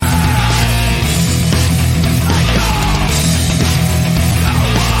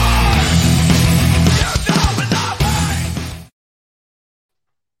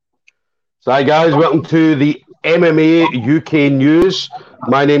So, hi guys, welcome to the MMA UK news.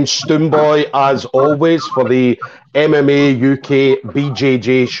 My name's Stoomboy, as always, for the MMA UK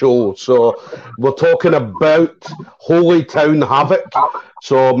BJJ show. So, we're talking about Holy Town Havoc.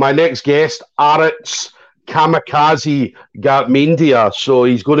 So, my next guest, Arets Kamikaze Gatmandia. So,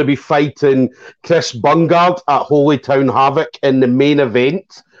 he's going to be fighting Chris Bungard at Holy Town Havoc in the main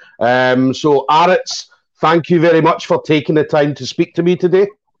event. So, Arets, thank you very much for taking the time to speak to me today.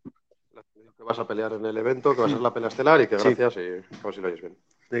 Que vas a pelear en el evento, que va a ser la pelea estelar y que gracias y a ver si lo oyes bien.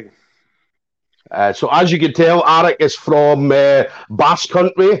 So as you can tell, Arek is from Basque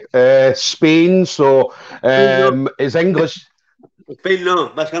Country, Spain. So is English. Spain, no,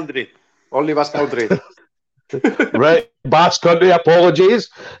 Basque Country. Only Basque Country. Right, Basque Country.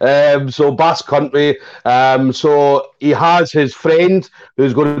 Apologies. So Basque Country. So he has his friend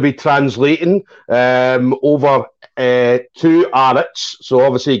who's going to be translating over to Arets. So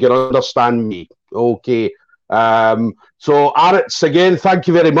obviously you can understand me. Okay. So Arets, again, thank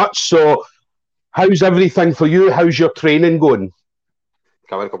you very much. So how's everything for you? How's your training going?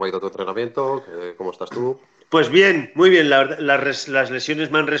 A ver cómo ha ido tu entrenamiento, cómo estás tú. Pues bien, muy bien. Las lesiones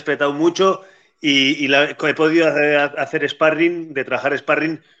me han respetado mucho y he podido hacer sparring, de trabajar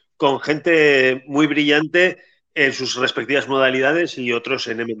sparring con gente muy brillante en sus respectivas modalidades y otros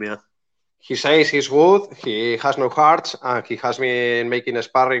en MMA. He says he's good, he has no heart, and he has been making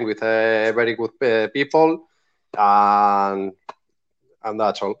sparring with very good people, and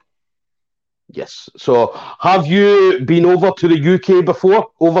that's all. Yes. So, have you been over to the UK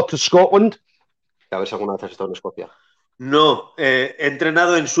before? Over to Scotland? A ver si alguna vez has estado en Escocia. No, he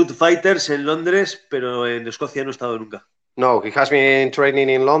entrenado en Shoot Fighters en Londres, pero en Escocia no he estado nunca. No, he has been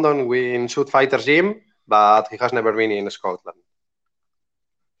training in London in Shoot Fighters gym, but he has never been in Scotland.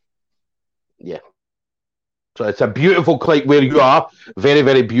 Yeah. So it's a beautiful clip where you are, very,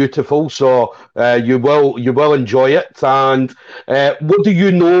 very beautiful. So you will enjoy it. And what do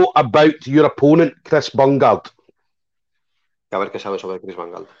you know about your opponent, Chris Bungard? A ver qué sabes sobre Chris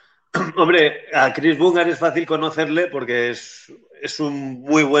Bungard. Hombre, a Chris Bungard es fácil conocerle porque es un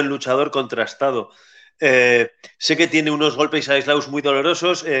muy buen luchador contrastado. Sé que tiene unos golpes aislados muy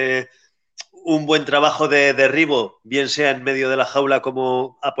dolorosos, un buen trabajo de derribo, bien sea en medio de la jaula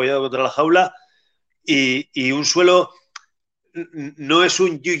como apoyado contra la jaula, y un suelo, no es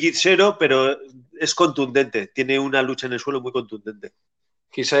un jiu-jitsu, pero es contundente, tiene una lucha en el suelo muy contundente.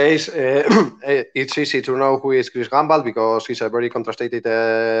 He says it's easy to know who is Chris Bungard because he's a very contrasted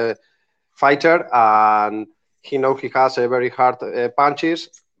fighter, and he knows he has a very hard punches,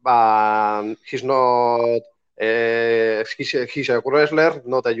 but he's not. He's a wrestler,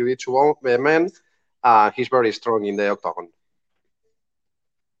 not a jiu-jitsu man, and he's very strong in the octagon.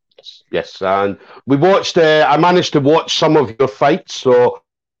 Yes, and we watched. I managed to watch some of your fights, so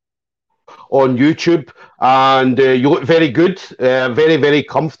on YouTube, and you look very good, very, very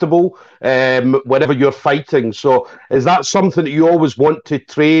comfortable whenever you're fighting. So, is that something that you always want to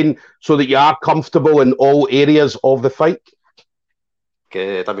train so that you are comfortable in all areas of the fight?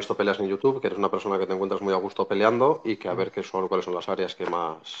 Que te has visto peleas en YouTube, que eres una persona que te encuentras muy a gusto peleando y que a ver cuáles son las áreas que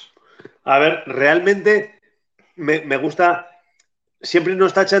más. A ver, realmente me gusta. Siempre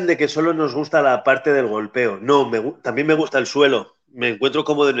nos tachan de que solo nos gusta la parte del golpeo. No, también me gusta el suelo. Me encuentro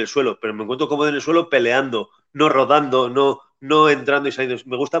cómodo en el suelo, pero me encuentro cómodo en el suelo peleando, no rodando, no entrando y saliendo.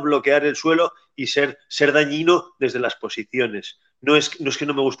 Me gusta bloquear el suelo y ser dañino desde las posiciones. No es que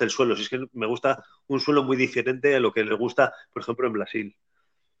no me guste el suelo, es que me gusta un suelo muy diferente a lo que le gusta, por ejemplo, en Brasil.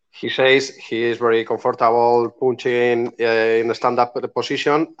 He says he is very comfortable punching in a stand-up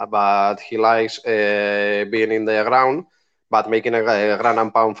position, but he likes being in the ground, but making a ground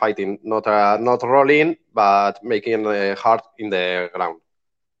and pound fighting, not rolling, but making hard in the ground.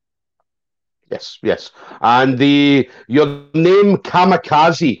 Yes. And your name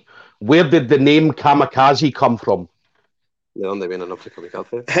Kamikaze, where did the name Kamikaze come from? ¿De dónde viene el nombre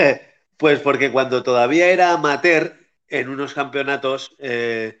Kamikaze? Pues porque cuando todavía era amateur, en unos campeonatos,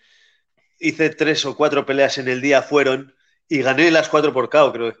 hice 3 o 4 peleas en el día y gané las 4 por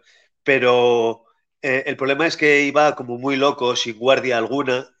KO, creo. Pero el problema es que iba como muy loco, sin guardia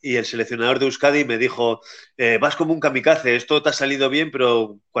alguna, y el seleccionador de Euskadi me dijo, vas como un kamikaze, esto te ha salido bien,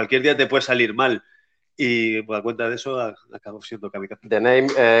 pero cualquier día te puede salir mal. Y a cuenta de eso acabó siendo kamikaze. The name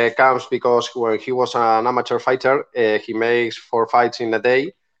comes because when he was an amateur fighter, he makes 4 fights in a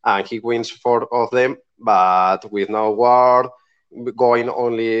day, and he wins 4 of them, but with no guard, going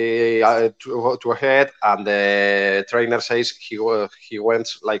only to a head, and the trainer says he went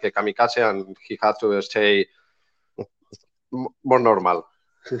like a kamikaze and he had to stay more normal.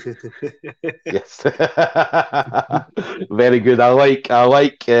 Yes. Very good. I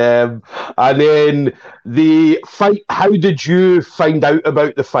like. And then the fight. How did you find out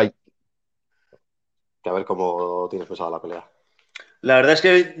about the fight? Que a ver cómo tienes pensada la pelea. La verdad es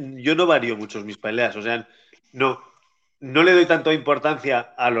que yo no varío mucho mis peleas, o sea, no le doy tanto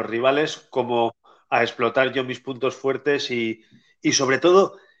importancia a los rivales como a explotar yo mis puntos fuertes y sobre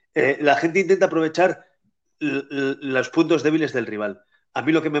todo la gente intenta aprovechar los puntos débiles del rival. A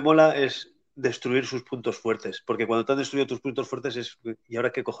mí lo que me mola es destruir sus puntos fuertes, porque cuando te han destruido tus puntos fuertes es ¿y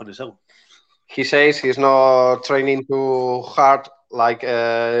ahora qué cojones hago? He says he's not training too hard, like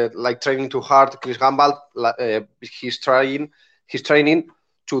training too hard. Chris Gambal, he's training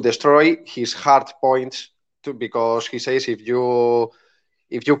to destroy his hard points, because he says if you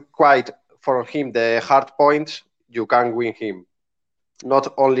quite for him the hard points, you can win him.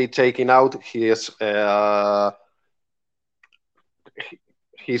 Not only taking out his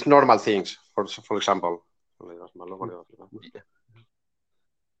normal things, for example.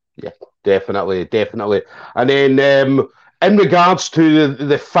 Yeah, definitely. And then in regards to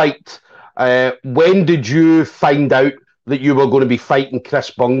the fight, when did you find out that you were going to be fighting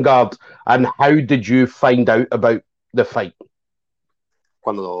Chris Bungard, and how did you find out about the fight?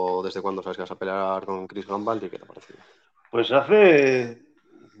 ¿Desde cuándo sabes que vas a pelear con Chris Gambal y qué te parece? Pues hace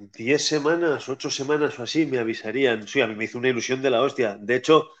 10 semanas, 8 semanas o así me avisarían. Sí, a mí me hizo una ilusión de la hostia. De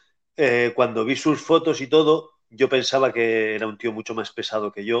hecho, cuando vi sus fotos y todo, yo pensaba que era un tío mucho más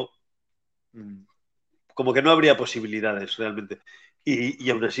pesado que yo. Como que no habría posibilidades realmente. Y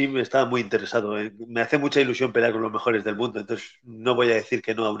aún así me estaba muy interesado. Me hace mucha ilusión pelear con los mejores del mundo, entonces no voy a decir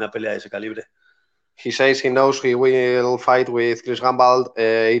que no a una pelea de ese calibre. He says he knows he will fight with Chris Gambal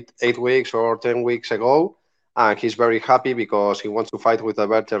 8 weeks or 10 weeks ago, and he's very happy because he wants to fight with the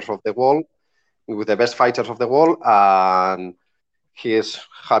betters of the world, with the best fighters of the world, and he is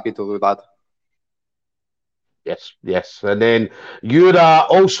happy to do that. Yes. And then you're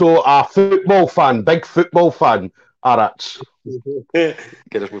also a football fan, big football fan, Arats. Que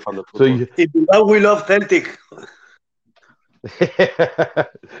eres muy fan del fútbol. In Bilbao we love Celtic.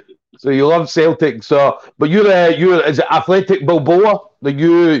 So you love Celtic. So, but you're is it Athletic Bilbao that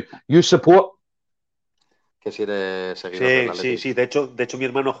you support? Que si eres seguidor sí. De hecho mi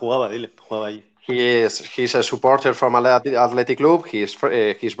hermano jugaba allí. He's a supporter from Athletic Club.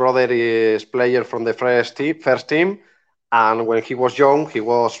 His brother is player from the first team, and when he was young, he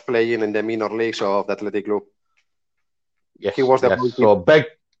was playing in the minor leagues of the Athletic Club. Yes, he was so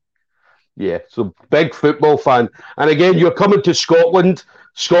big football fan. And again, you're coming to Scotland.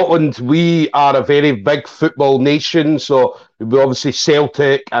 Scotland, we are a very big football nation. So we obviously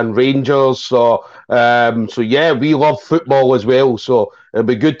Celtic and Rangers. So yeah, we love football as well. So it'll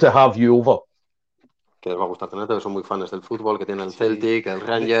be good to have you over. Que les va a gustar tenerte, que son muy fans del fútbol, que tienen el Celtic, el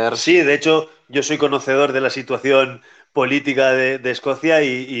Rangers. Sí, de hecho, yo soy conocedor de la situación política de Escocia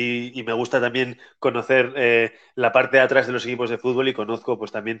y me gusta también conocer la parte de atrás de los equipos de fútbol y conozco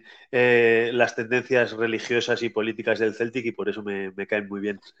pues también las tendencias religiosas y políticas del Celtic y por eso me caen muy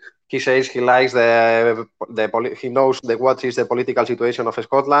bien. He says he likes he knows what is the political situation of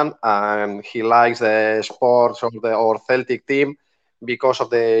Scotland, and he likes the sports of our Celtic team because of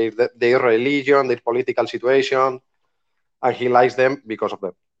their religion, their political situation, and he likes them because of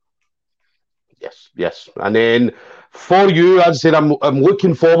them. Yes. And then for you, as I said, I'm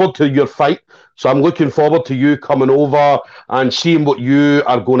looking forward to your fight. So I'm looking forward to you coming over and seeing what you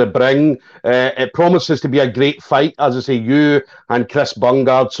are going to bring. It promises to be a great fight, as I say, you and Chris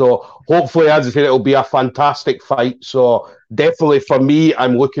Bungard. So hopefully, as I said, it'll be a fantastic fight. So definitely for me,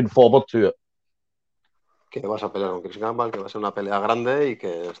 I'm looking forward to it. Que vas a pelear con Chris Gambal, que va a ser una pelea grande y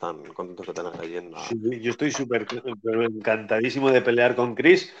que están contentos de tener allí en la... Sí, yo estoy súper encantadísimo de pelear con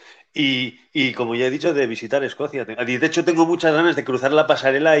Chris y como ya he dicho, de visitar Escocia. De hecho, tengo muchas ganas de cruzar la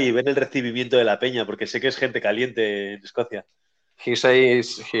pasarela y ver el recibimiento de la peña, porque sé que es gente caliente en Escocia. He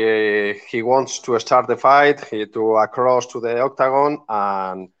says he wants to start the fight, to cross to the octagon,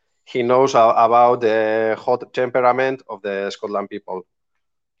 and he knows about the hot temperament of the Scotland people.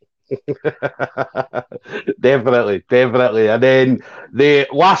 Definitely. And then the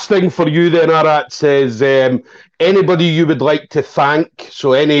last thing for you then, Arat, says anybody you would like to thank,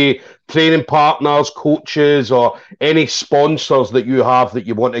 so any training partners, coaches, or any sponsors that you have that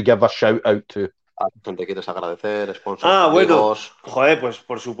you want to give a shout out to. Gente quieres agradecer, sponsors, bueno, joder, pues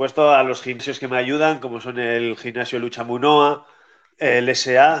por supuesto a los gimnasios que me ayudan, como son el gimnasio Lucha Munoa, el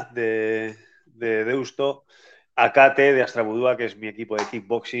SA de Deusto, Acate de Astrabudúa, que es mi equipo de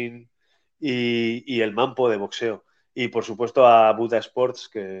kickboxing, y el Mampo de boxeo. Y por supuesto a Buda Sports,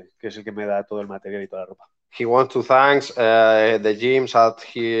 que es el que me da todo el material y toda la ropa. he wants to thank the gyms that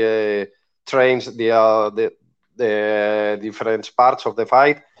he trains the different parts of the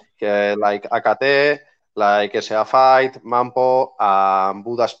fight, like AKT, like SA Fight, Mampo, and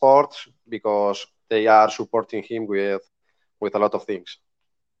Buddha Sports, because they are supporting him with a lot of things.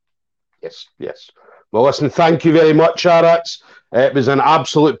 Yes. Well, listen, thank you very much, Arax. It was an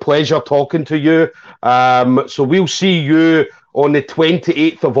absolute pleasure talking to you. So we'll see you on the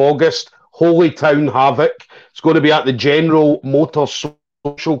 28th of August, Holytown Havoc. It's going to be at the General Motor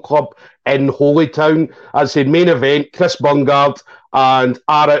Social Club in Holytown. As I said, main event, Chris Bungard and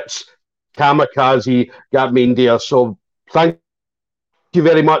Arax Kamikaze Gatmandia. So thank you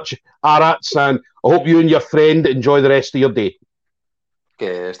very much, Arax, and I hope you and your friend enjoy the rest of your day.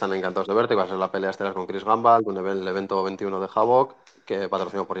 Que están encantados de verte, va a ser la pelea estelar con Chris Gambald, el evento 21 de Havoc, que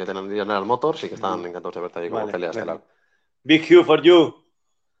patrocinado por General Motors, y que están encantados de verte ahí como pelea estelar. Big Hugh for you.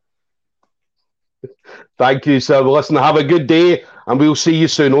 Thank you, sir. Well, listen, have a good day, and we'll see you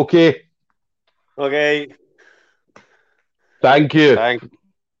soon, okay? Okay. Thank you. Thank you.